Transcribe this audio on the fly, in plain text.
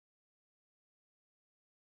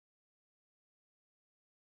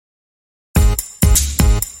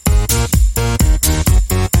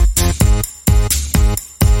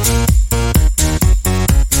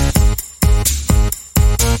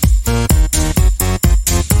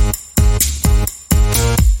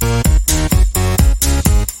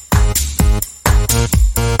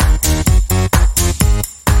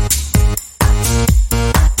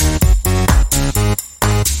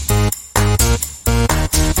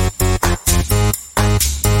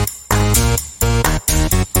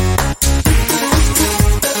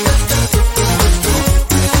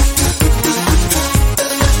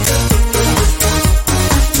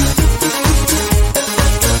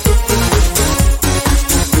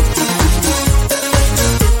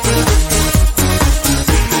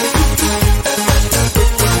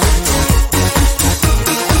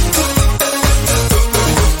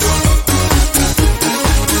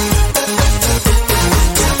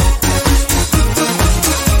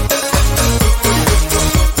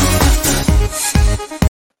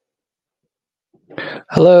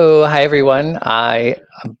Hello, hi everyone. I'm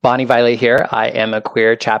Bonnie Violet here. I am a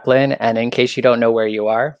queer chaplain, and in case you don't know where you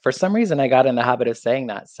are, for some reason I got in the habit of saying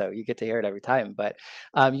that, so you get to hear it every time. But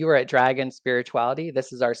you are at Dragon Spirituality.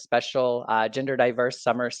 This is our special gender diverse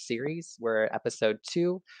summer series. We're at episode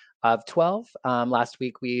 2 of 12. Last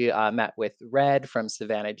week we met with Red from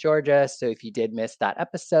Savannah, Georgia. So if you did miss that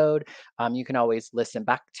episode, you can always listen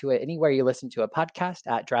back to it anywhere you listen to a podcast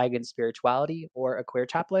at Dragon Spirituality or a queer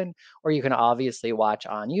chaplain, or you can obviously watch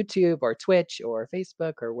on YouTube or Twitch or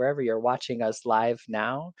Facebook or wherever you're watching us live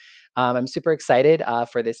now. I'm super excited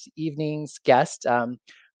for this evening's guest.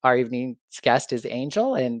 Our evening's guest is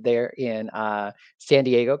Angel, and they're in San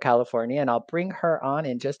Diego, California, and I'll bring her on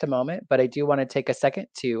in just a moment. But I do want to take a second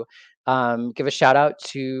to give a shout out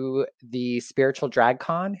to the Spiritual Drag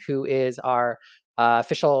Con, who is our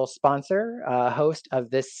official sponsor, host of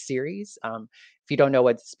this series. If you don't know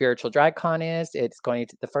what Spiritual Drag Con is, it's going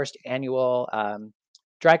to the first annual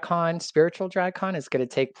Drag Con, Spiritual Drag Con is going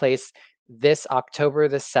to take place this October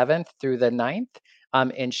the 7th through the 9th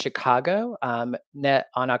in Chicago. On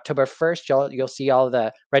October 1st, you'll see all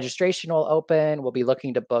the registration will open. We'll be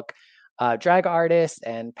looking to book drag artists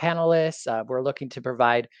and panelists. We're looking to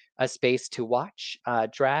provide a space to watch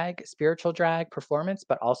drag, spiritual drag performance,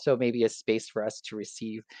 but also maybe a space for us to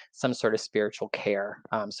receive some sort of spiritual care.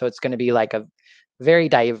 So it's going to be like a very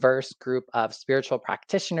diverse group of spiritual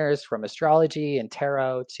practitioners, from astrology and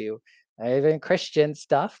tarot to even Christian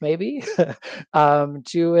stuff, maybe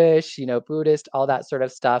Jewish, Buddhist, all that sort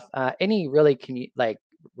of stuff. Any really like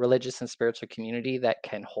religious and spiritual community that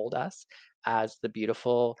can hold us as the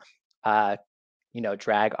beautiful uh,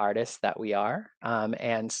 drag artists that we are.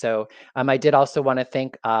 And so I did also want to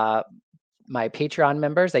thank my Patreon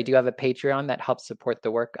members. I do have a Patreon that helps support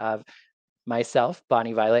the work of myself,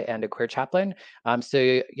 Bonnie Violet, and a queer chaplain.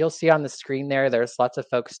 So you'll see on the screen there's lots of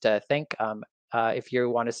folks to thank. If you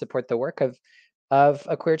want to support the work of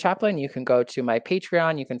a queer chaplain, you can go to my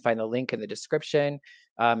Patreon. You can find the link in the description.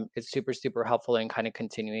 It's super, super helpful in kind of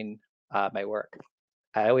continuing my work.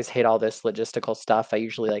 I always hate all this logistical stuff. I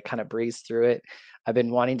usually like kind of breeze through it. I've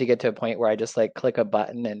been wanting to get to a point where I just like click a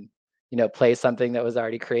button and play something that was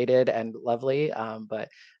already created and lovely, but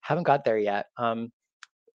haven't got there yet.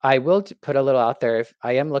 I will put a little out there. If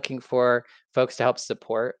I am looking for folks to help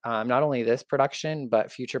support not only this production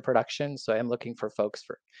but future productions, so I am looking for folks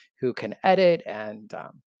who can edit and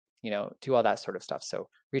do all that sort of stuff. So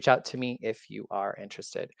reach out to me if you are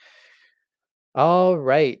interested. All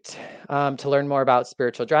right. To learn more about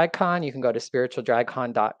Spiritual Drag Con, you can go to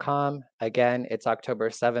spiritualdragcon.com. Again, it's October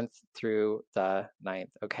 7th through the 9th.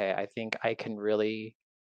 Okay, I think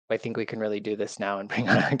we can really do this now and bring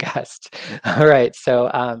on our guest. All right,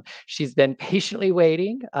 so she's been patiently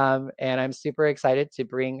waiting, and I'm super excited to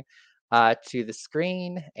bring to the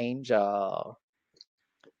screen Angel.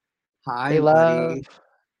 Hey, Hi, love. buddy.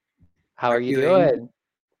 How How are are you you doing? doing?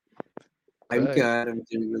 I'm Good. good. I'm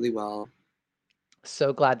doing really well.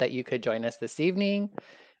 So glad that you could join us this evening.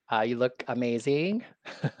 You look amazing.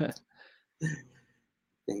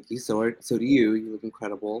 Thank you. So do you. You look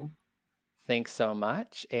incredible. Thanks so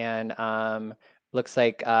much. And looks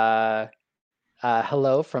like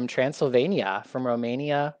hello from Transylvania, from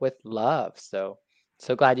Romania with love. So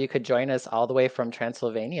glad you could join us all the way from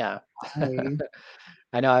Transylvania. Hi.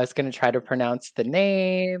 I know I was going to try to pronounce the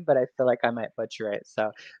name, but I feel like I might butcher it.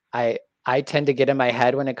 So I I tend to get in my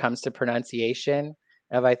head when it comes to pronunciation.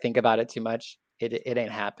 If I think about it too much, it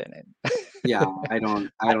ain't happening. Yeah, I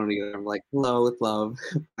don't either. I'm like, hello with love.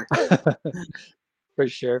 For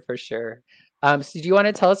sure, for sure. So do you want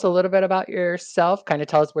to tell us a little bit about yourself? Kind of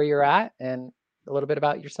tell us where you're at and a little bit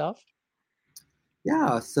about yourself?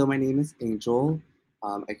 Yeah, so my name is Angel.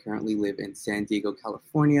 I currently live in San Diego,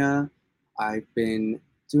 California. I've been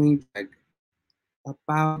doing drag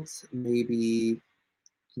about maybe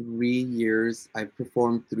 3 years. I've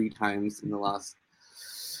performed 3 times in the last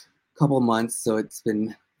couple months, so it's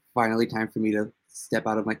been finally time for me to step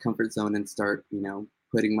out of my comfort zone and start,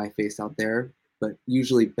 putting my face out there. But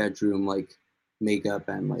usually bedroom like makeup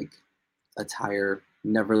and like attire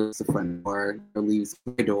never leaves the front door, never leaves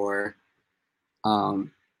my door.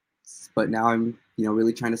 Um, but now I'm,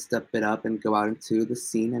 really trying to step it up and go out into the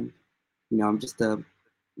scene, and I'm just a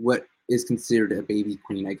what is considered a baby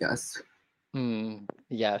queen, I guess.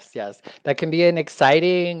 Yes, yes. That can be an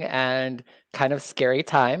exciting and kind of scary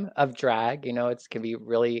time of drag. It can be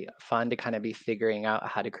really fun to kind of be figuring out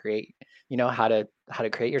how to create, how to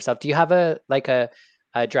create yourself. Do you have a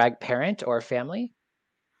drag parent or family?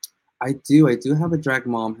 I do have a drag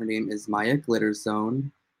mom. Her name is Maya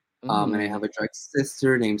Glitterzone. And I Mm, have a drag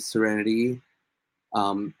sister named Serenity.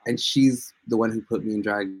 And she's the one who put me in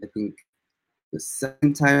drag, I think,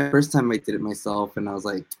 first time I did it myself, and I was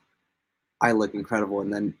like, I look incredible.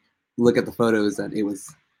 And then look at the photos, and there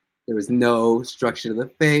was no structure to the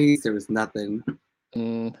face. There was nothing.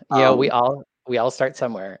 Yeah, we all start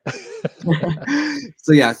somewhere.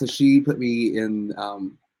 So yeah, so she put me in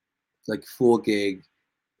like full gig,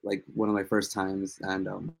 like one of my first times, and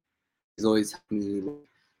she's always helped me like,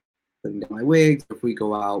 putting down my wigs. If we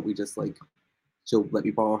go out, we just like she'll let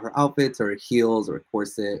me borrow her outfits or her heels or a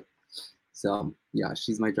corset. So yeah,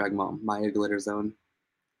 she's my drag mom, Maya Glitter Zone.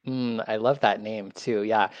 I love that name too.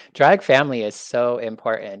 Yeah. Drag family is so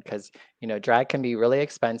important because, drag can be really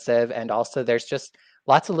expensive. And also, there's just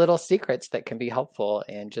lots of little secrets that can be helpful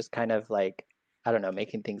and just kind of like, I don't know,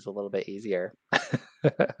 making things a little bit easier.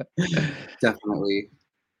 Definitely.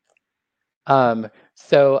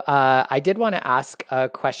 I did want to ask a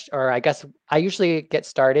question, or I guess I usually get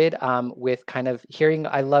started with kind of hearing.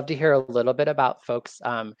 I love to hear a little bit about folks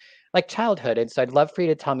like childhood, and so I'd love for you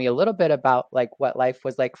to tell me a little bit about like what life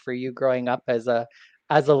was like for you growing up as a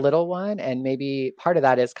little one, and maybe part of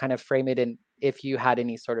that is kind of frame it in if you had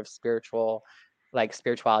any sort of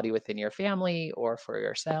spirituality within your family or for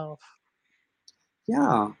yourself.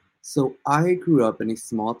 Yeah. So I grew up in a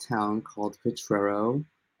small town called Potrero.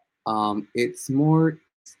 It's more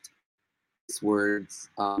words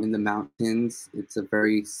in the mountains. It's a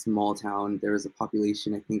very small town. There is a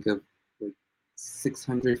population, I think, of like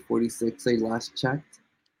 646. I last checked.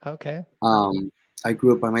 Okay. Um, I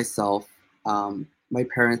grew up by myself. My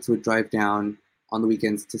parents would drive down on the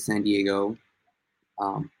weekends to San Diego,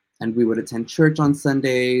 um, and we would attend church on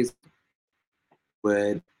Sundays.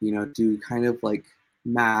 Would do kind of like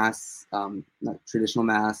mass, not traditional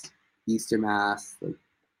mass, Easter mass. Like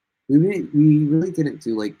we really didn't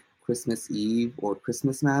do like Christmas Eve or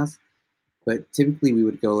Christmas mass, but typically we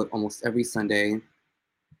would go almost every Sunday,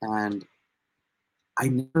 and I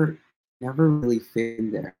never really fit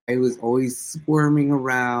in there. I was always squirming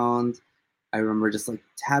around. I remember just like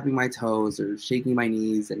tapping my toes or shaking my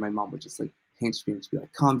knees, and my mom would just like pinch me and she'd be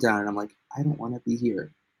like, "Calm down," and I'm like, "I don't want to be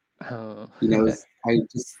here." Oh. I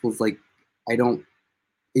just was like, I don't.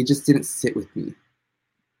 It just didn't sit with me.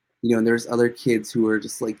 And there's other kids who are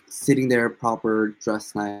just like sitting there proper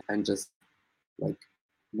dress night and just like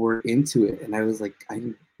were into it, and I was like,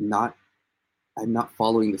 I'm not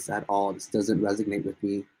following this at all. This doesn't resonate with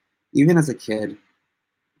me. Even as a kid,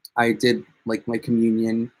 I did like my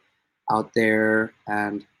communion out there,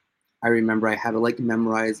 and I remember I had to like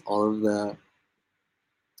memorize all of the,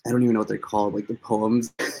 I don't even know what they're called, like the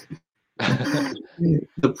poems,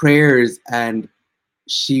 the prayers, and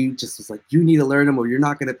she just was like, "You need to learn them, or you're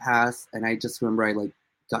not gonna pass." And I just remember I like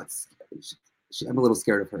got, I'm a little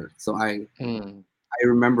scared of her, so Mm, I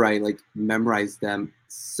remember I like memorized them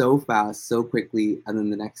so fast, so quickly, and then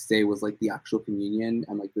the next day was like the actual communion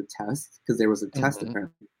and like the test, because there was a test mhm.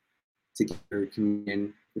 apparently to get your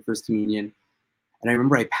communion, your first communion. And I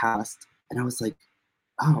remember I passed, and I was like,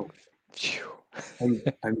 "Oh, Phew.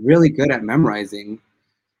 I'm really good at memorizing,"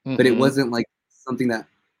 but it Mhm. wasn't like something that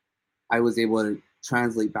I was able to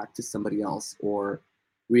translate back to somebody else or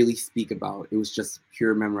really speak about. It was just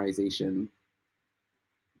pure memorization.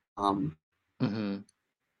 Um, Mhm.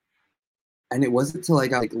 and it wasn't until I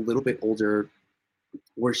got like a little bit older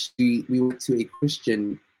where we went to a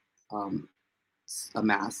Christian um, a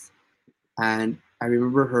mass, and I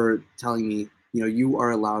remember her telling me, you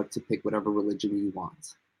are allowed to pick whatever religion you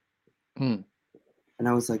want. Mm. And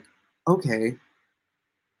I was like, okay.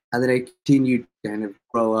 And then I continued to kind of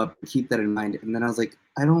grow up, keep that in mind. And then I was like,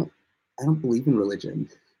 I don't believe in religion.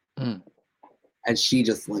 Mm. And she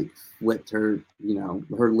just like flipped her,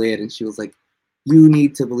 her lid, and she was like, you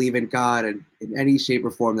need to believe in God and in any shape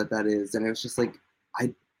or form that is. And I was just like,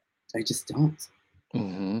 I, I just don't.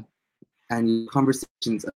 Mhm. And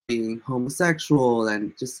conversations of being homosexual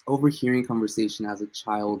and just overhearing conversation as a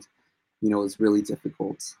child, is really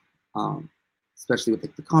difficult, um, especially with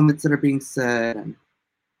like the comments that are being said, and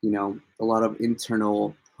a lot of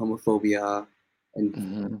internal homophobia and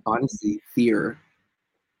Mhm. honestly fear.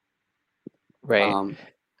 Right. Um,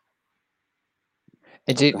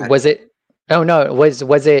 And oh, go ahead. was it Oh, no, was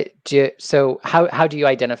it so how do you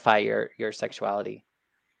identify your sexuality?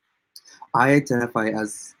 I identify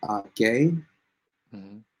as gay.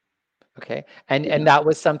 Mhm. Okay. And Yeah. that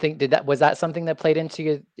was something was that something that played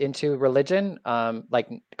into religion? Like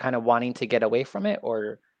kind of wanting to get away from it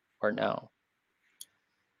or no?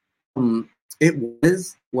 Um, it but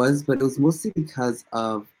it was mostly because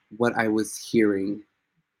of what I was hearing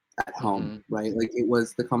at home, Mhm. right? Like it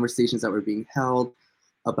was the conversations that were being held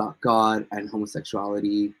about God and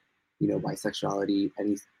homosexuality, bisexuality,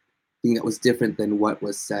 anything that was different than what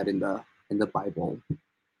was said in the Bible, you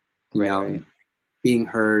Right, know. right. being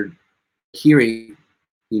heard, hearing,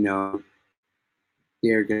 you know,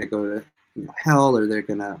 they're gonna go to hell, or they're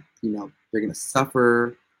gonna, they're gonna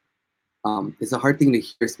suffer. It's a hard thing to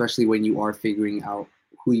hear, especially when you are figuring out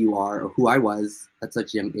who you are or who I was at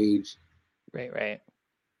such a young age, Right, right.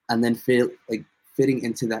 and then fitting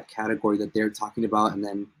into that category that they're talking about, and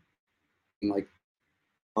then being like,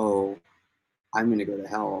 oh, I'm gonna go to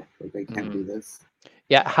hell. Like I can't Hmm. do this.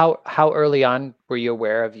 Yeah. How early on were you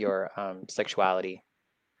aware of your sexuality?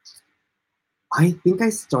 I think I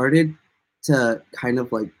started to kind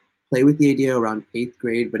of like play with the idea around 8th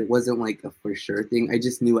grade, but it wasn't like a for sure thing. I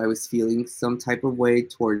just knew I was feeling some type of way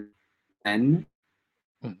toward men.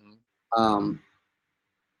 Hmm. Um,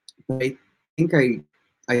 but I think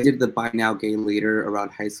I did the buy now gay later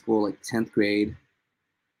around high school, like 10th grade,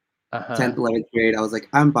 Uh-huh. 10th, 11th grade. I was like,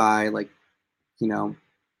 I'm bi, like, you know,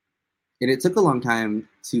 and it took a long time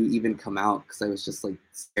to even come out because I was just like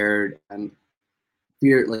scared and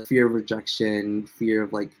fear of rejection, fear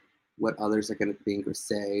of like what others are gonna think or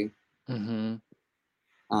say. Hmm.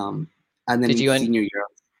 Um, and then Did in you senior year,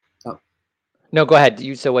 oh, No, go ahead.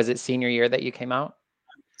 So was it senior year that you came out?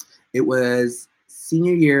 it was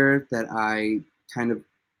senior year that I kind of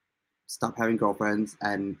stopped having girlfriends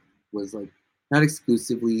and was like not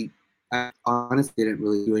exclusively. I honestly didn't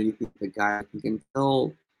really do anything with a guy, I think,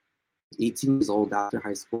 until 18 years old after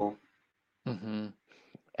high school. Hmm.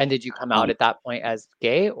 And did you come out Um, at that point as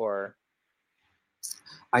gay or?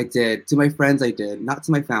 I did. To my friends, I did. Not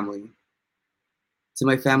to my family. To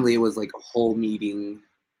my family, it Mhm. was like a whole meeting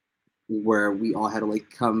where we all had to like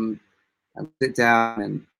come and sit down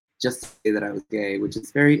and just say that I was gay, which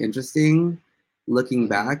is very interesting looking Mhm.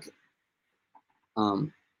 back.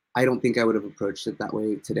 Um, I don't think I would have approached it that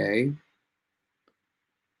way today,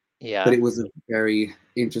 but Yeah. it was a very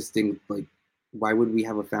interesting, like, why would we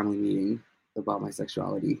have a family meeting about my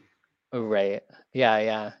sexuality? Right. Yeah,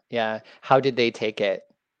 yeah, yeah. How did they take it?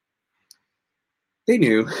 They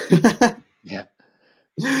knew. Yeah.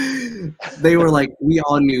 They were like, we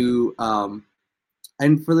all knew.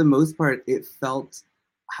 And for the most part,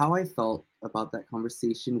 how I felt about that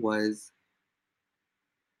conversation was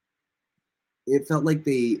it felt like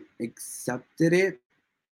they accepted it,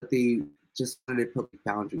 but they just wanted to put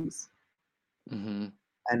boundaries. Mhm.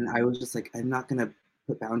 And I was just like, I'm not going to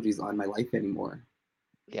put boundaries on my life anymore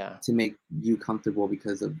Yeah. to make you comfortable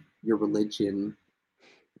because of your religion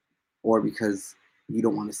or because you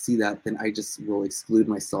don't want to see that, then I just will exclude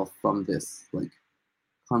myself from this like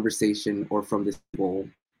conversation or from this goal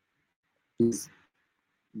because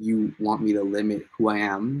you want me to limit who I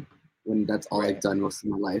am when that's all I've Right. done most of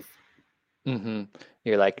my life. Mhm.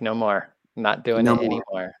 You're like, "No more. Not doing No it more.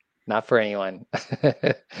 anymore. Not for anyone."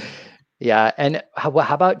 Yeah, and how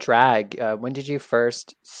about drag? When did you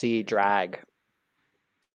first see drag?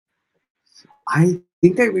 I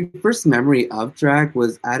think my first memory of drag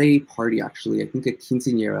was at a party actually. I think a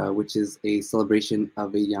quinceañera, which is a celebration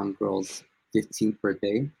of a young girl's 15th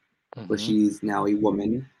birthday, where Mhm. she's now a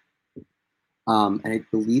woman. And I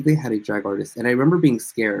believe they had a drag artist, and I remember being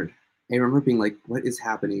scared. I remember being like, "What is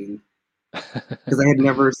happening?" Because I had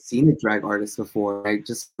never seen a drag artist before. I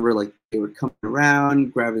just remember like they would come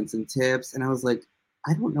around, grabbing some tips, and I was like,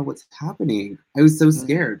 "I don't know what's happening." I was so Mm.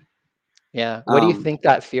 scared. Yeah. What do you Um, think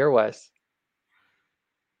that fear was?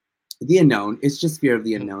 the unknown. It's just fear of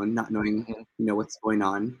the Mhm. unknown, not knowing, Mhm. what's going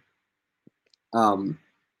on. Um,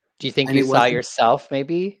 Do you think and you it saw wasn't. yourself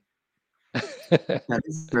maybe? That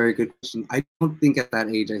is a very good question. I don't think at that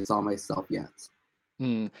age I saw myself yet.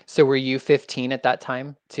 Mm. So were you 15 at that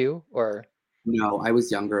time too, or? No, I was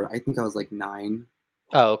younger. I think I was like 9.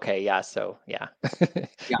 Oh, okay, yeah, so yeah. Yeah,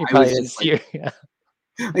 You I probably was didn't just see like, your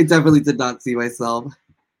yeah. I definitely did not see myself.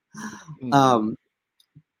 Mhm. Um,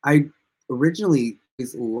 I originally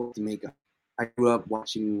always loved makeup. I grew up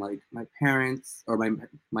watching like my parents or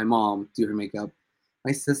my mom do her makeup.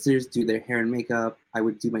 My sisters do their hair and makeup. I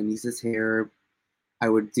would do my niece's hair. I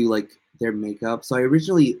would do like their makeup. So I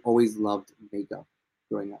originally always loved makeup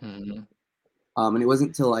growing up. Mhm. And it wasn't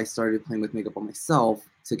until I started playing with makeup on myself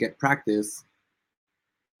to get practice.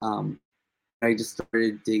 Um, I just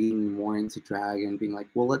started digging more into drag and being like,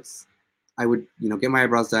 well, let's. I would, get my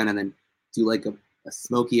eyebrows done and then do like a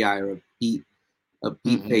smoky eye or a beat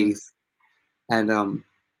Mhm. face, and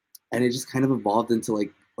it just kind of evolved into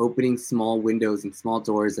like opening small windows and small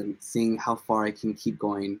doors and seeing how far I can keep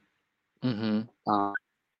going. Mhm. Uh,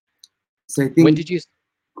 so I When think did you s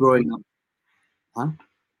growing up, huh?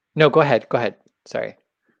 No, go ahead, sorry.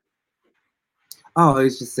 Oh, I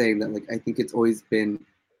was just saying that like I think it's always been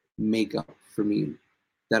makeup for me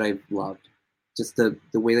that I've loved. Just the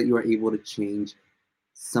way that you are able to change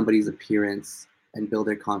somebody's appearance and build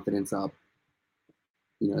their confidence up.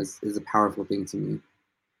 is a powerful thing to me.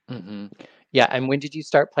 Hmm. Yeah. And when did you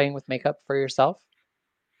start playing with makeup for yourself?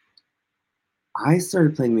 I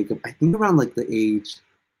started playing makeup, I think around like the age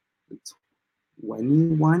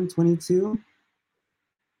 21, 22.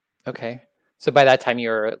 Okay. So by that time you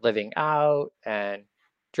were living out and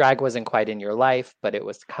drag wasn't quite in your life, but it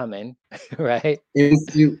was coming, right?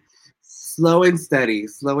 Slow and steady,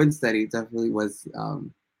 slow and steady. Definitely was.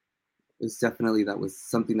 It was definitely that was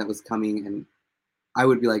something that was coming, and I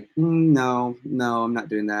would be like, no, no, I'm not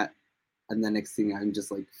doing that. And the next thing, I'm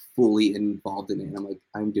just like fully involved in it. And I'm like,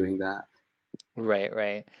 I'm doing that. Right,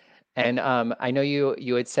 right. And I know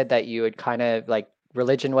you had said that you had kind of like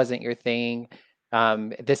religion wasn't your thing.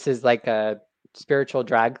 This is like a spiritual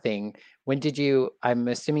drag thing. When did you, I'm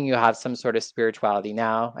assuming you have some sort of spirituality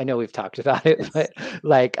now. I know we've talked about it, Yes. but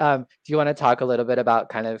like, do you want to talk a little bit about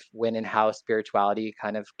kind of when and how spirituality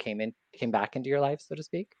kind of came back into your life, so to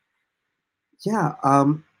speak? Yeah.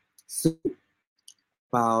 So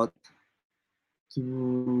about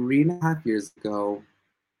 3.5 years ago,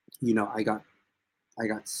 I got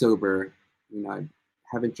sober. I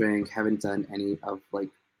haven't drank, haven't done any of like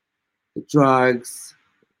the drugs.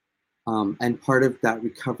 And part of that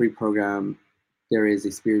recovery program, there is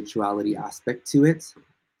a spirituality aspect to it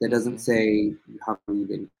that doesn't Mm-hmm. say you have to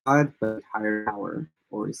believe in God, but higher power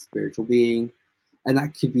or a spiritual being. And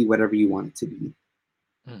that could be whatever you want it to be.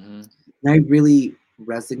 Mm-hmm. And I really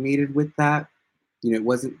resonated with that. It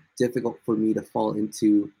wasn't difficult for me to fall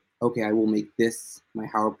into, okay, I will make this my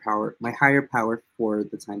higher power for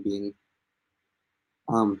the time being.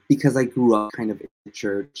 Because I grew up kind of in the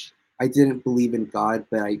church. I didn't believe in God,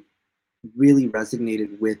 but I really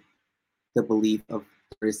resonated with the belief of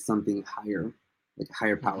there is something higher, like a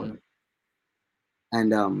higher power.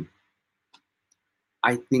 Mm-hmm. And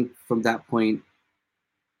I think from that point,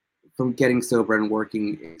 from getting sober and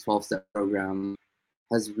working a 12-step program,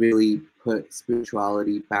 has really put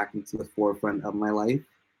spirituality back into the forefront of my life.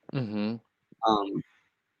 Mm-hmm. Um,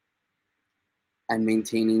 and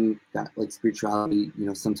maintaining that like spirituality,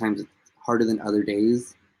 sometimes it's harder than other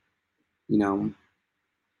days, you know,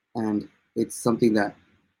 and it's something that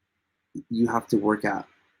you have to work at,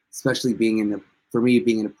 especially for me,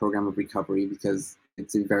 being in a program of recovery, because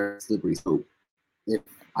it's a very slippery slope if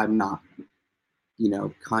I'm not,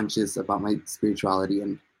 conscious about my spirituality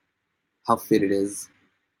and how fit it is.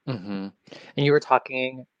 Mm-hmm. And you were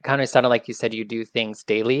talking, kind of sounded like you said you do things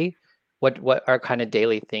daily. What are kind of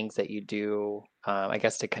daily things that you do, I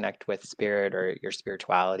guess, to connect with spirit or your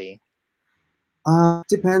spirituality?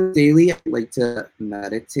 Depends daily. I like to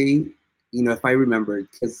meditate. If I remember,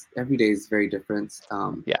 because every day is very different.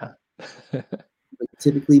 Yeah. But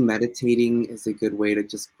typically, meditating is a good way to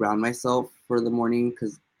just ground myself for the morning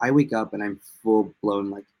because I wake up and I'm full blown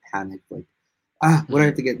like panicked, like what do I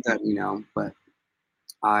have Mm-hmm. to get done, But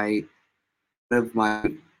I one of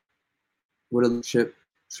my one of the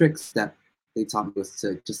tricks that they taught me was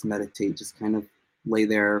to just meditate, just kind of lay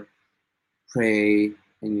there, pray,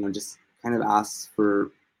 and just kind of ask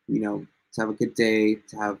for to have a good day,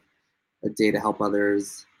 to have a day to help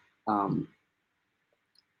others, um,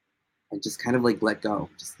 and just kind of like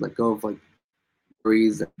just let go of like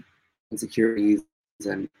worries and insecurities,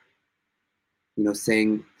 and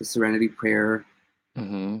saying the Serenity Prayer.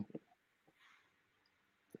 Mm-hmm.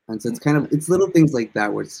 And so it's little things like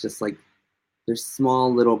that where it's just like there's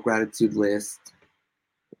small little gratitude list.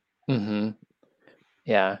 Mm-hmm.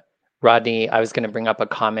 Yeah. Rodney, I was going to bring up a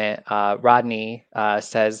comment. Rodney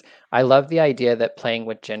says, I love the idea that playing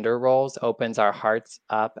with gender roles opens our hearts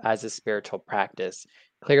up as a spiritual practice.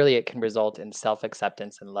 Clearly, it can result in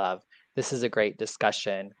self-acceptance and love. This is a great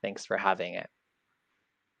discussion. Thanks for having it.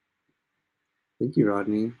 Thank you,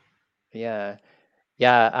 Rodney. Yeah.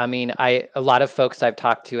 Yeah. I mean, a lot of folks I've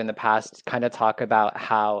talked to in the past kind of talk about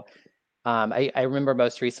how I remember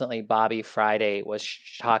most recently Bobby Friday was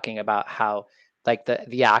talking about how like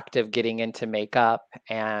the act of getting into makeup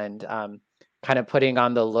and kind of putting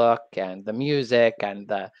on the look and the music and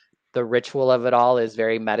the ritual of it all is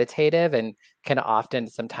very meditative and can often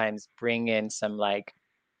sometimes bring in some like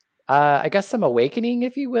I guess some awakening,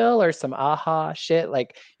 if you will, or some aha shit.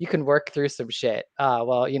 Like you can work through some shit.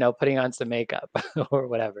 Well, putting on some makeup or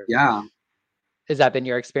whatever. Yeah, Has that been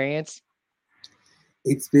your experience?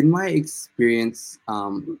 it's been my experience.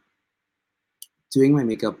 Doing my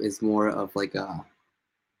makeup is more of like a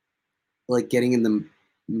like getting in the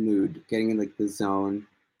mood, getting in like the zone.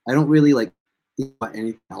 I don't really like think about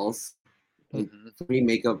anything else. Like Hmm. for me,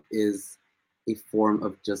 makeup is a form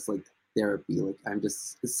of just like therapy. Like I'm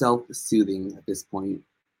just self-soothing at this point.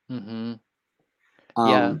 Hmm.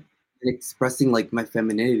 Yeah. Um, and expressing like my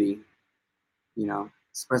femininity,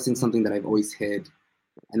 expressing Mm. something that I've always hid.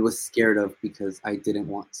 and was scared of because I didn't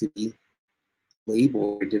want to be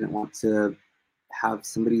labeled. I didn't want to have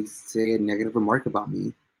somebody say a negative remark about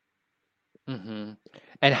me. Hmm.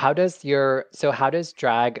 And how does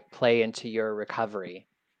drag play into your recovery?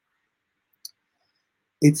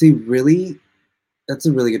 It's a really That's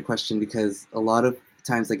a really good question because a lot of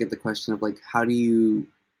times I get the question of like, how do you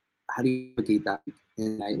navigate that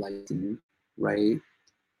in nightlife scene, right?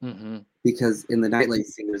 Hmm. Because in the nightlife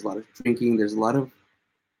scene, there's a lot of drinking. There's a lot of,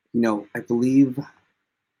 I believe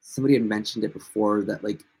somebody had mentioned it before that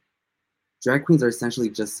like drag queens are essentially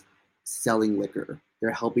just selling liquor.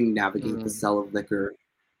 They're helping navigate the Mm. sell of liquor.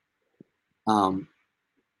 Um,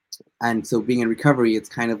 and so being in recovery, it's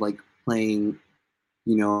kind of like playing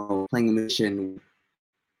a mission,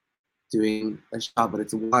 doing a shot, but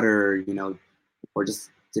it's water, or just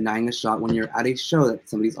denying a shot when you're at a show that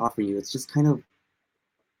somebody's offering you. It's just kind of,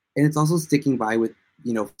 and it's also sticking by with,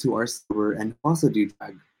 to our sober and also do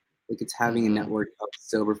drag. Like it's having a Hmm. network of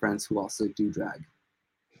sober friends who also do drag.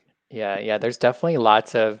 Yeah, yeah, there's definitely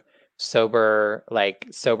lots of sober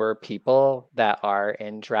people that are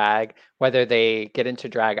in drag, whether they get into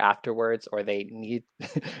drag afterwards or they need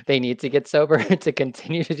they need to get sober to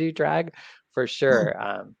continue to do drag for sure.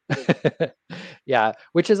 Yeah,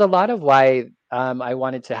 which is a lot of why I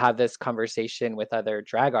wanted to have this conversation with other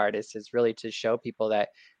drag artists is really to show people that,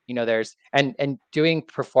 there's and doing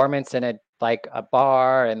performance in a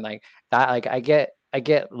bar and like that, like I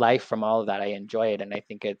get life from all of that. I enjoy it and I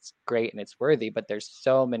think it's great and it's worthy, but there's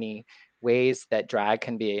so many ways that drag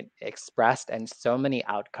can be expressed and so many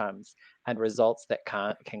outcomes and results that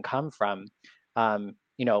can come from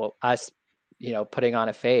us, putting on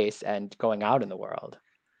a face and going out in the world.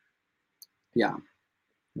 Yeah,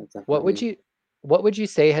 that's What would definitely. you what would you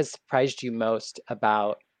say has surprised you most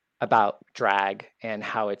about drag and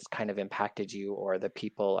how it's kind of impacted you or the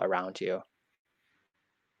people around you?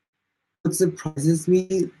 What surprises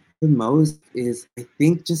me the most is I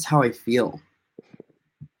think just how I feel.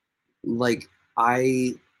 Like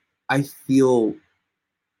I I feel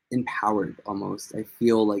empowered almost. I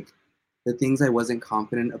feel like the things I wasn't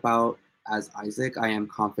confident about as Isaac, I am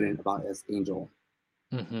confident about as Angel.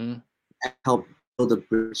 Hmm. And help build a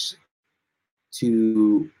bridge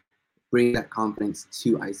to bring that confidence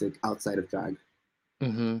to Isaac outside of drag.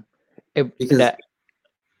 Hmm. Because That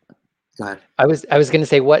God, I was going to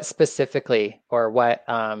say what specifically or what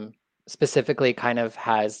specifically kind of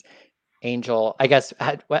has Angel, I guess,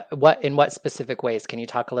 what in what specific ways? Can you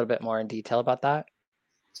talk a little bit more in detail about that?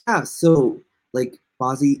 yeah, so like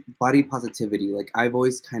body positivity, like I've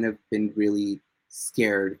always kind of been really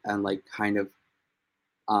scared and like kind of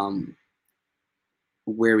um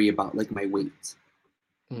wary about like my weight.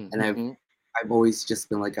 And Mm-hmm. I've always just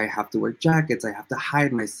been like I have to wear jackets, I have to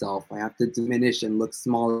hide myself, I have to diminish and look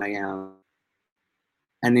smaller than I am.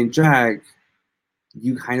 And in drag,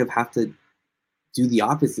 you kind of have to do the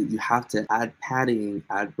opposite. You have to add padding,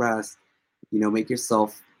 add breast, make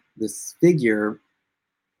yourself this figure.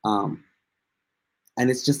 Um, and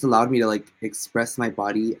it's just allowed me to like express my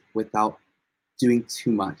body without doing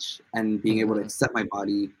too much and being able to Mm-hmm. accept my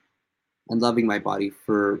body and loving my body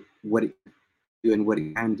for what it can do and what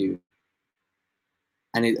it can do.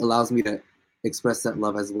 And it allows me to express that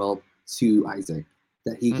love as well to Isaac,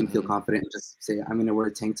 that he can feel Mm-hmm. confident and just say, I'm gonna wear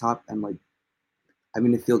a tank top and like I'm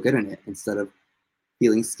gonna feel good in it instead of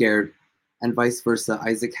feeling scared. And vice versa.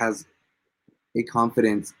 Isaac has a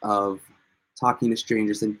confidence of talking to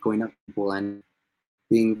strangers and going up to people and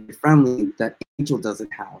being friendly that Angel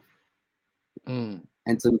doesn't have. Mm.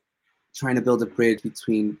 And so trying to build a bridge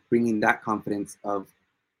between bringing that confidence of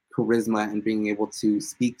charisma and being able to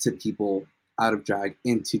speak to people out of drag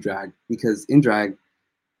into drag, because in drag,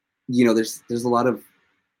 there's a lot of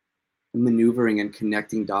maneuvering and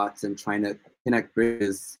connecting dots and trying to connect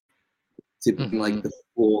bridges to bring Mm-hmm. like the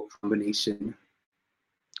full combination.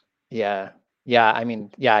 Yeah. Yeah, I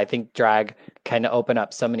mean, yeah, I think drag can open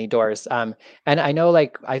up so many doors. And I know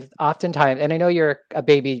like I've oftentimes, and I know you're a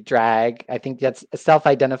baby drag. I think that's a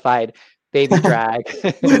self-identified baby drag.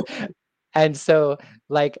 And so,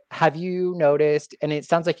 like, have you noticed, and it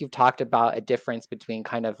sounds like you've talked about a difference between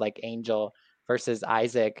kind of like Angel versus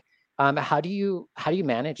Isaac. How do you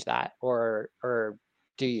manage that? Or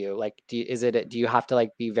do you like do you have to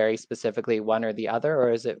like be very specifically one or the other,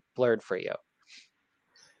 or is it blurred for you?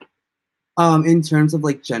 In terms of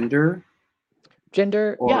like gender,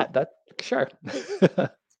 Gender, or yeah, that sure.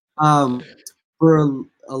 um, for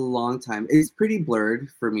a long time, it's pretty blurred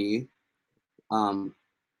for me. Um,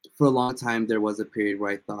 for a long time, there was a period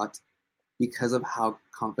where I thought, because of how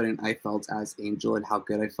confident I felt as Angel and how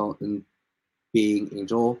good I felt in being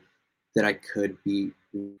Angel, that I could be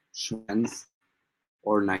trans.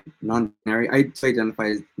 or non-binary. I identify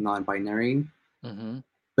as non-binary, Mm-hmm.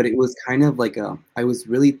 but it was kind of like I was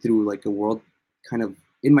really through like a world kind of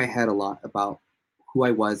in my head a lot about who I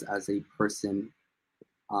was as a person,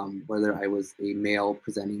 whether I was a male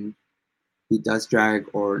presenting who does drag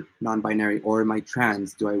or non-binary, or am I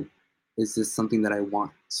trans? Is this something that I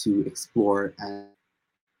want to explore?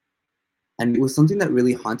 And it was something that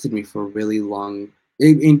really haunted me for a really long.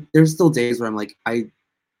 There's still days where I'm like, I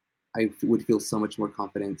would feel so much more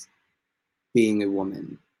confident being a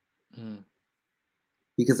woman Mm.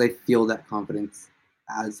 because I feel that confidence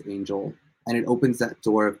as Angel, and it opens that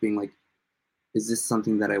door of being like, is this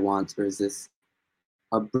something that I want, or is this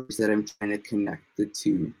a bridge that I'm trying to connect the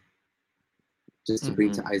two, just to bring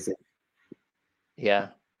Mm-hmm. to Isaac? Yeah.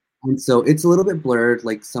 And so it's a little bit blurred.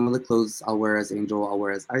 Like some of the clothes I'll wear as Angel, I'll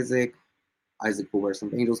wear as Isaac. Isaac will wear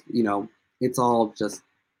some Angels. It's all just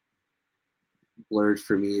blurred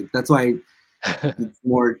for me. That's why it's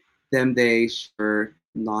more them, they, sure,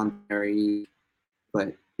 non-binary,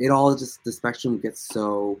 but it all just the spectrum gets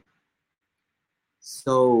so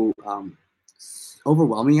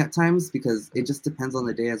overwhelming at times because it just depends on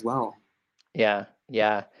the day as well. Yeah,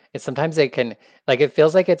 yeah. It's sometimes it can like it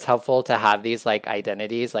feels like it's helpful to have these like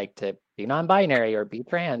identities, like to be non-binary or be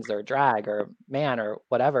trans or drag or man or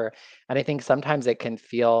whatever. And I think sometimes it can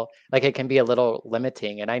feel like it can be a little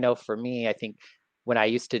limiting. And I know for me, I think when I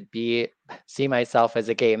used to see myself as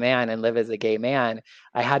a gay man and live as a gay man,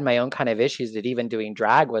 I had my own kind of issues that even doing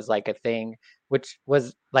drag was like a thing, which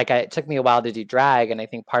was like it took me a while to do drag. And I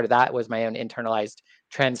think part of that was my own internalized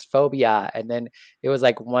transphobia. And then it was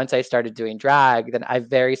like once I started doing drag, then I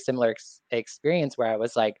very similar experience where I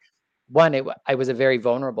was like, one, I was a very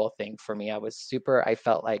vulnerable thing for me. I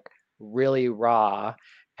felt like really raw.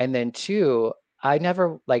 And then two, I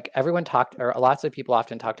never like everyone talked or lots of people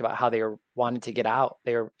often talked about how they wanted to get out.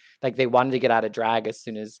 They wanted to get out of drag as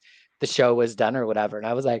soon as the show was done or whatever. And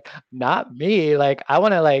I was like, not me. I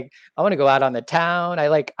want to go out on the town. I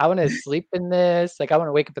want to sleep in this. Like I want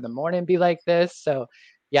to wake up in the morning and be like this. So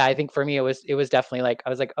yeah, I think for me it was definitely like I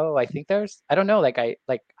was like, oh, I think I don't know,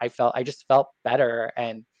 I just felt better.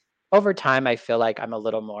 And over time I feel like I'm a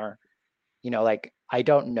little more, like I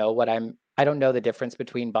don't know the difference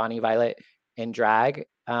between Bonnie Violet in drag,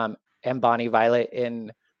 and Bonnie Violet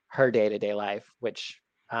in her day-to-day life, which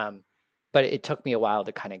but it took me a while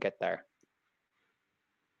to kind of get there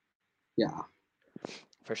Yeah.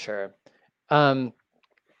 for sure. Um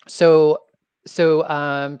so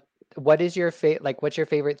so what is your what's your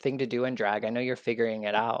favorite thing to do in drag? I know you're figuring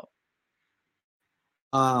it out.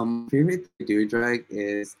 Favorite thing to do in drag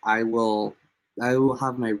is I will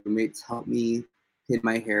have my roommates help me pin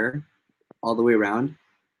my hair all the way around,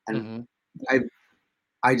 and Hmm.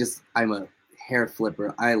 I I'm a hair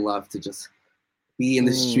flipper. I love to just be in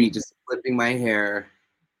the Mm, street just flipping my hair.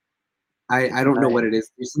 I don't know nice. what it is.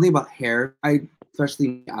 There's something about hair.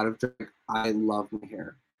 Especially out of drag, I love my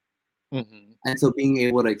hair, Hmm. and so being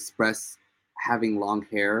able to express having long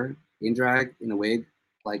hair in drag in a wig,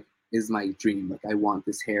 like, is my dream. Like I want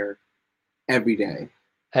this hair every day.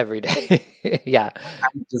 Every day. Yeah.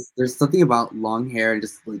 Just there's something about long hair and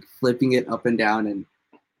just like flipping it up and down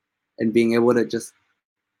and being able to just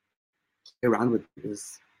play around with it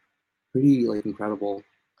is pretty like incredible.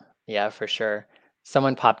 Yeah, for sure.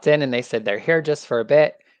 Someone popped in and they said they're here just for a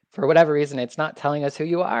bit. For whatever reason, it's not telling us who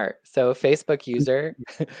you are. So, Facebook user,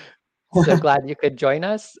 so glad you could join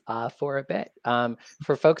us for a bit.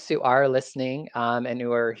 For folks who are listening and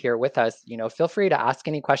who are here with us, feel free to ask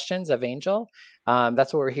any questions of Angel.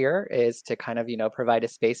 That's what we're here is to kind of, provide a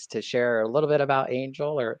space to share a little bit about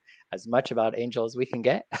Angel or as much about Angel as we can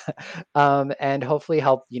get, and hopefully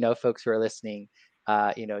help, folks who are listening,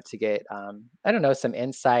 to get, I don't know, some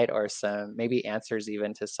insight or some maybe answers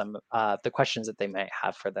even to some the questions that they might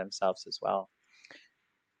have for themselves as well.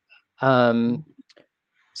 Um,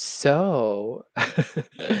 so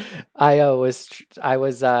I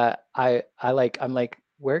was I'm like,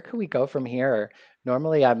 where can we go from here?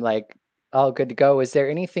 Normally I'm like, all good to go. Is there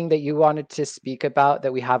anything that you wanted to speak about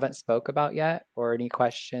that we haven't spoke about yet, or any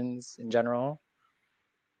questions in general?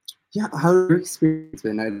 Yeah, how's your experience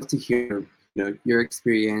been? I'd love to hear, your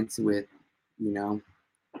experience with, you know,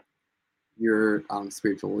 your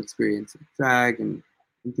spiritual experience with drag and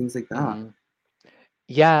things like that. Hmm.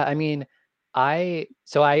 Yeah, I mean, I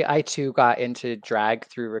too got into drag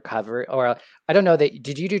through recovery, or I don't know that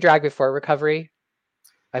did you do drag before recovery?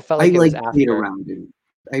 I felt I like it was like played after. around and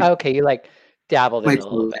I Okay, you like dabbled in my it a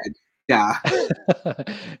little toe bit. ed.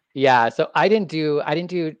 Yeah. Yeah, so I didn't do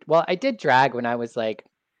well, I did drag when I was like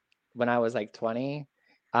 20.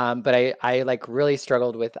 But I like really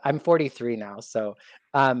struggled with, I'm 43 now. So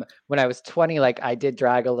when I was 20, like I did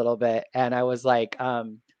drag a little bit and I was like,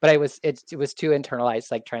 but it was too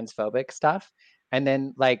internalized, like transphobic stuff. And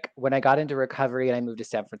then like when I got into recovery and I moved to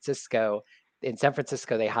San Francisco, in San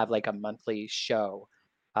Francisco, they have like a monthly show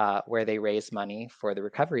where they raise money for the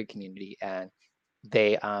recovery community. And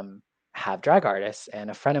they have drag artists. And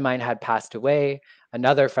a friend of mine had passed away.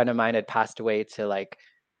 Another friend of mine had passed away to like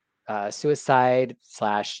suicide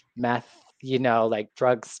slash meth, like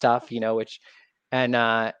drug stuff, which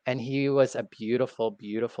and he was a beautiful,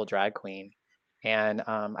 beautiful drag queen. And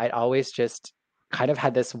I'd always just kind of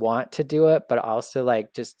had this want to do it, but also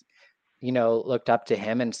like just, looked up to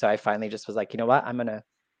him. And so I finally just was like, you know what, I'm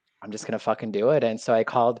just gonna fucking do it. And so I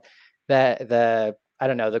called the I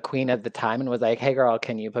don't know, the queen of the time and was like, hey girl,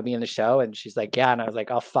 can you put me in the show? And she's like, yeah. And I was like,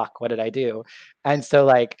 oh fuck, what did I do? And so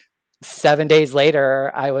like 7 days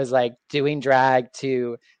later, I was like doing drag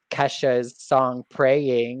to Kesha's song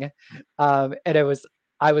Praying. And I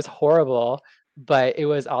was horrible, but it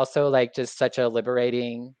was also like just such a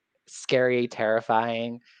liberating, scary,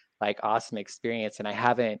 terrifying, like awesome experience. And I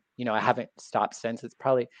haven't stopped since. It's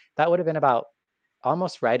probably that would have been about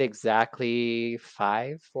almost right exactly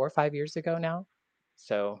 4 or 5 years ago now.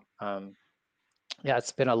 So yeah,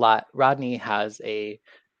 it's been a lot. Rodney has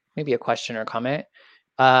maybe a question or comment.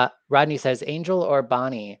 Rodney says, Angel or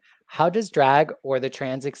Bonnie, how does drag or the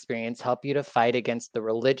trans experience help you to fight against the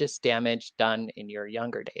religious damage done in your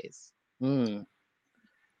younger days? It's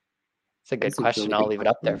a good That's a question. really I'll good leave it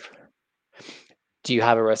up there. question. Do you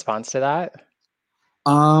have a response to that?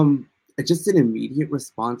 Um, just an immediate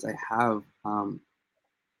response I have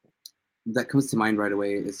that comes to mind right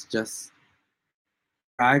away is just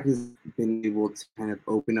drag has been able to kind of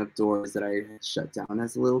open up doors that I had shut down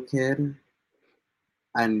as a little kid.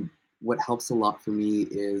 And what helps a lot for me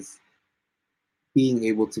is being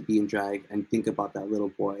able to be in drag and think about that little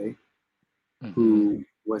boy Mm-hmm. who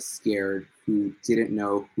was scared, who didn't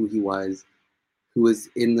know who he was, who was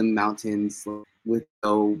in the mountains with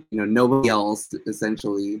nobody else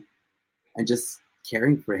essentially, and just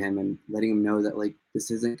caring for him and letting him know that like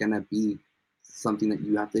this isn't gonna be something that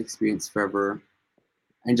you have to experience forever.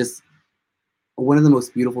 And just one of the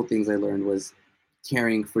most beautiful things I learned was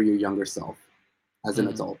caring for your younger self as an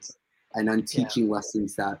Mm, adult and yeah. unteaching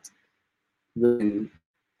lessons that been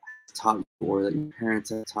taught you or that your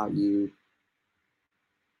parents have taught you.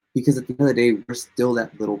 Because at the end of the day, we're still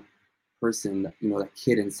that little person, that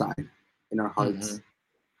kid inside in our Mm-hmm. hearts,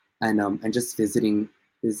 and just visiting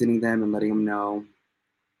them and letting them know.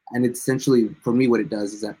 And it's essentially for me, what it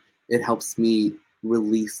does is that it helps me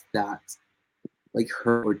release that like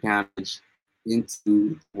hurt or damage into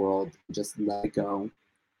the world, just let it go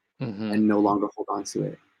Mm-hmm. and no longer hold on to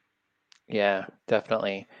it. Yeah,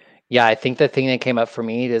 definitely. Yeah, I think the thing that came up for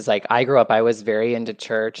me is like I grew up, I was very into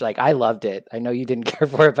church. Like I loved it. I know you didn't care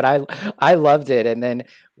for it, but I loved it. And then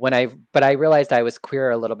but I realized I was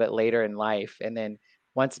queer a little bit later in life. And then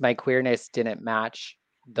once my queerness didn't match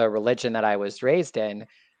the religion that I was raised in,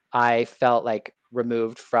 I felt like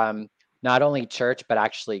removed from not only church, but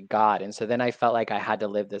actually God. And so then I felt like I had to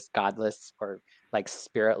live this godless or like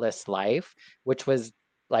spiritless life, which was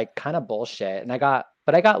like kind of bullshit. And I got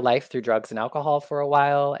life through drugs and alcohol for a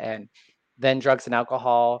while. And then drugs and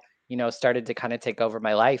alcohol, started to kind of take over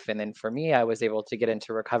my life. And then for me, I was able to get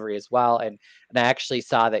into recovery as well. And I actually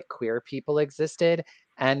saw that queer people existed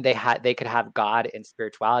and they could have God and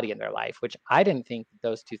spirituality in their life, which I didn't think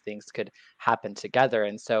those two things could happen together.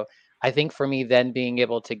 And so I think for me then being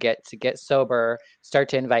able to get sober, start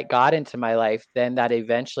to invite God into my life, then that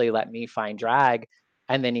eventually let me find drag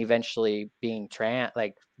and then eventually being trans,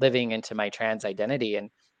 like living into my trans identity. And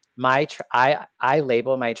I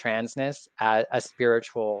label my transness as a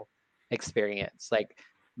spiritual experience. Like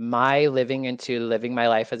my living my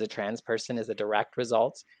life as a trans person is a direct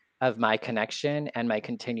result of my connection and my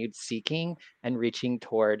continued seeking and reaching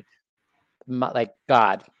toward like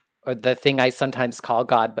God, or the thing I sometimes call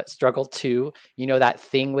God but struggle to, that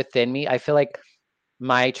thing within me. I feel like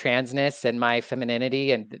my transness and my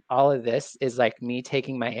femininity and all of this is like me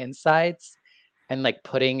taking my insides and like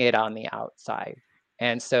putting it on the outside.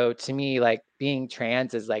 And so to me, like being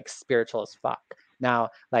trans is like spiritual as fuck. Now,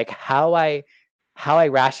 like how I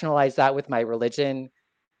rationalize that with my religion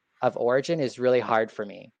of origin is really hard for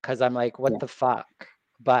me because I'm like, what Yeah, the fuck?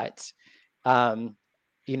 But um,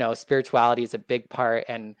 spirituality is a big part,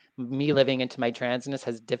 and me living into my transness,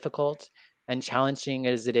 as difficult and challenging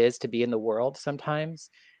as it is to be in the world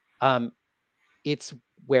sometimes, um, it's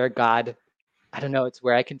where God, I don't know, it's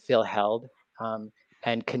where I can feel held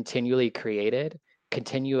and continually created,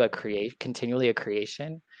 continually a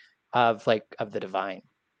creation of like of the divine.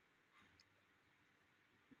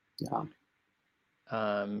 Yeah.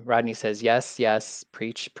 Rodney says, yes, yes,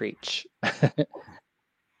 preach, preach.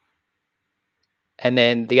 And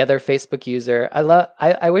then the other Facebook user,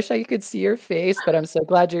 I wish I could see your face, but I'm so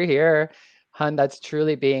glad you're here. Hun, that's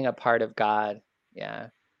truly being a part of God. Yeah.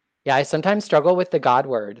 Yeah, I sometimes struggle with the God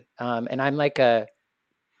word. And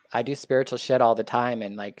I do spiritual shit all the time.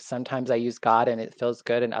 And like sometimes I use God and it feels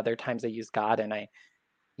good, and other times I use God and and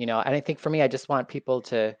I think for me, I just want people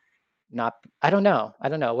to not, I don't know. I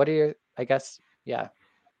don't know. What are your, I guess, yeah.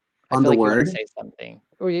 I On feel the like you want to word. say something.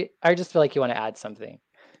 I just feel like you want to add something.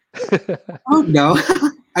 Oh no,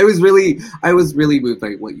 I was really moved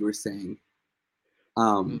by what you were saying.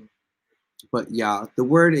 Um, Mm, but yeah, the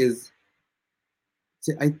word is,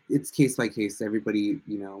 it's case by case. Everybody,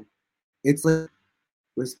 it's like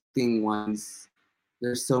respecting one's.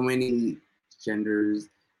 There's so many genders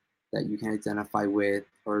that you can identify with,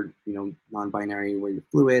 or non-binary where you're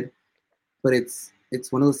fluid. But it's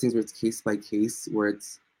one of those things where it's case by case, where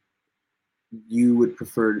it's you would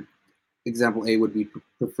prefer. Example A would be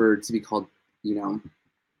preferred to be called, you know,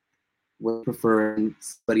 would prefer, and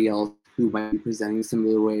somebody else who might be presenting a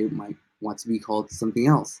similar way might want to be called something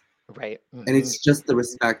else. right. And it's just the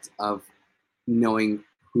respect of knowing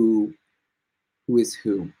who is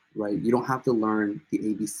who, right? You don't have to learn the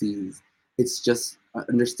ABCs. It's just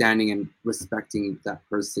understanding and respecting that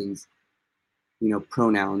person's,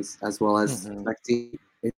 pronouns, as well as Hmm. respecting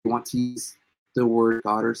if you want to use the word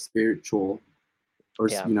God or spiritual, or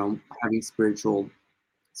Yeah. having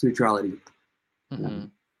spirituality. Yeah. Hmm.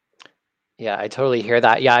 Yeah, I totally hear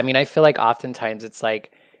that. Yeah, I mean, I feel like oftentimes it's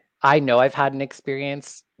like I know I've had an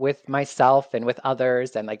experience with myself and with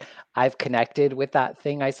others, and like I've connected with that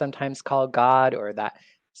thing I sometimes call God or that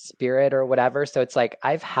spirit or whatever. So it's like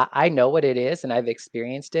I know what it is and I've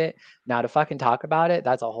experienced it. Now to fucking talk about it,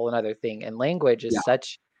 that's a whole another thing. And language is Yeah.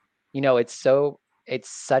 such, it's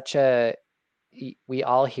such we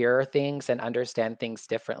all hear things and understand things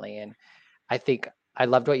differently. And I think I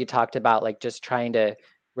loved what you talked about, like just trying to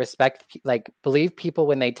like believe people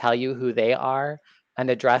when they tell you who they are and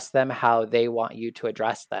address them how they want you to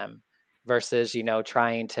address them versus,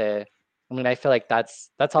 trying to, I mean, I feel like that's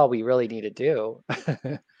all we really need to do.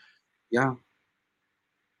 Yeah.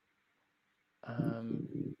 Um,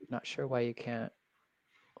 not sure why you can't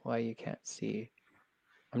see.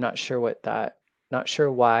 I'm not sure not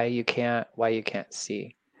sure why you can't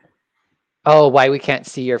see. Oh, why we can't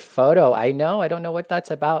see your photo. I know. I don't know what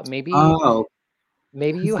that's about. Oh,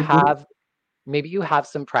 Maybe you because the word. have maybe you have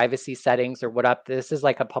some privacy settings or what up. This is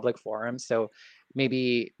like a public forum, so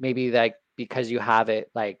maybe like because you have it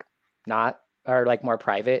like not or like more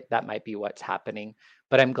private, that might be what's happening.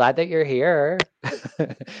 But I'm glad that you're here Yeah.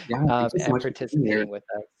 Thank you so and much for being here. participating with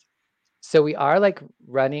us. So we are like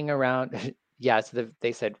running around. Yeah, so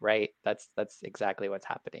they said right. That's exactly what's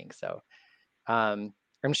happening. So um,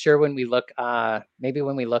 I'm sure when we look, maybe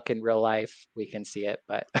when we look in real life, we can see it,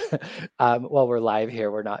 but while we're live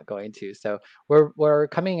here, we're not going to. So we're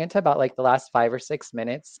coming into about like the last 5 or 6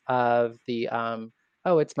 minutes of the.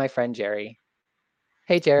 Oh, it's my friend Jerry.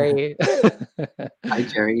 Hey, Jerry. Hi,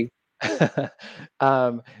 Jerry.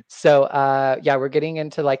 Yeah, we're getting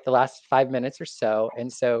into like the last 5 minutes or so,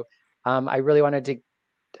 and so I really wanted to.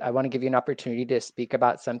 I want to give you an opportunity to speak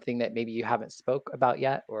about something that maybe you haven't spoke about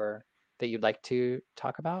yet, or that you'd like to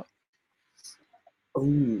talk about.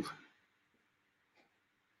 Oh,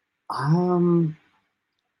 um,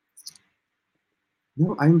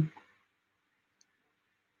 no, I don't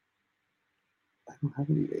have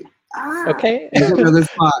anything. Ah, Okay. you put me on the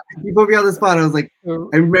spot. You put me on the spot. I was like, R-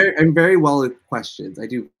 I'm very well with questions. I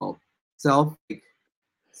do well self like,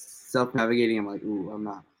 self navigating. I'm like, ooh, I'm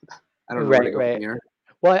not. I don't know where to Right, go from right. here.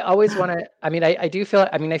 Well, I always want to, I mean, I do feel,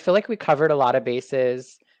 I mean, I feel like we covered a lot of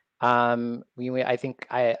bases. I think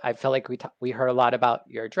I felt like we heard a lot about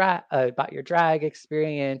your drag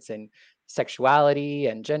experience and sexuality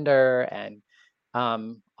and gender and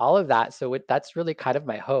all of that. So that's really kind of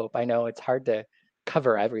my hope. I know it's hard to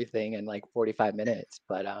cover everything in like 45 minutes,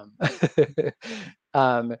 but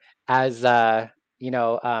um, as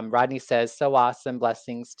Rodney says, so awesome.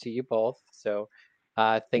 Blessings to you both. So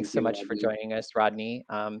thanks Thank so you, much for Rodney. joining us, Rodney.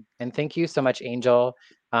 And thank you so much, Angel,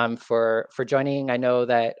 for joining. I know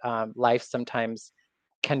that life sometimes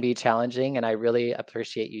can be challenging, and I really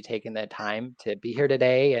appreciate you taking the time to be here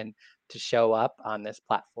today and to show up on this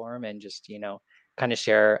platform and just kind of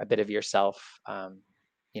share a bit of yourself, and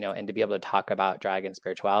to be able to talk about dragon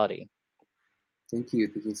spirituality. Thank you.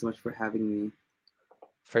 Thank you so much for having me.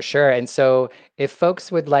 For sure. And so, if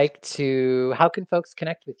folks would like to, how can folks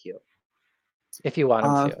connect with you if you want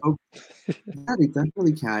them Oh, to? yeah, they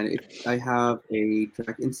definitely can. I have a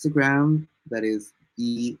track Instagram that is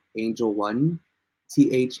Angel1,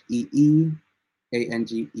 TheEangelOne.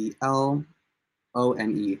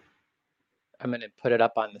 I'm going to put it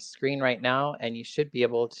up on the screen right now, and you should be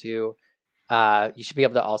able to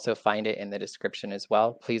also find it in the description as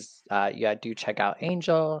well. Please, yeah, do check out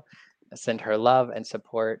Angel, send her love and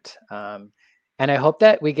support. And I hope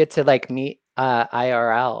that we get to like meet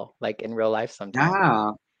IRL, like in real life sometime.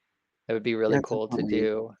 Yeah, That would be really yeah, cool to definitely.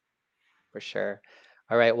 do for sure.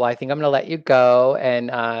 All right, well, I think I'm going to let you go.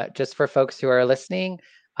 And just for folks who are listening,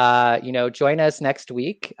 join us next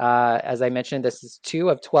week. As I mentioned, this is 2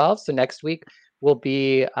 of 12. So next week will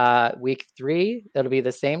be week 3. It'll be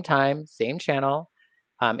the same time, same channel,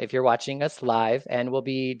 if you're watching us live. And we'll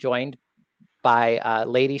be joined by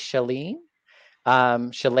Lady Shalene.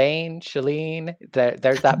 Shalene,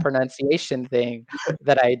 there's that pronunciation thing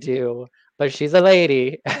that I do, but she's a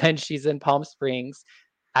lady and she's in Palm Springs.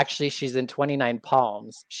 Actually, she's in 29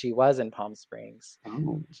 Palms. She was in Palm Springs.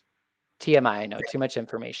 Oh, TMI, I know, too much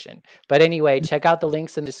information. But anyway, check out the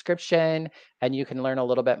links in the description and you can learn a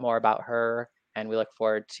little bit more about her. And we look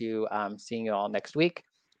forward to seeing you all next week.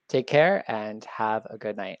 Take care and have a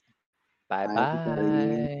good night. Bye bye,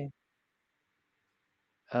 everybody.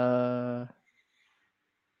 bye.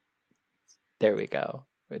 There we go.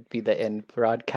 Would be the end broadcast.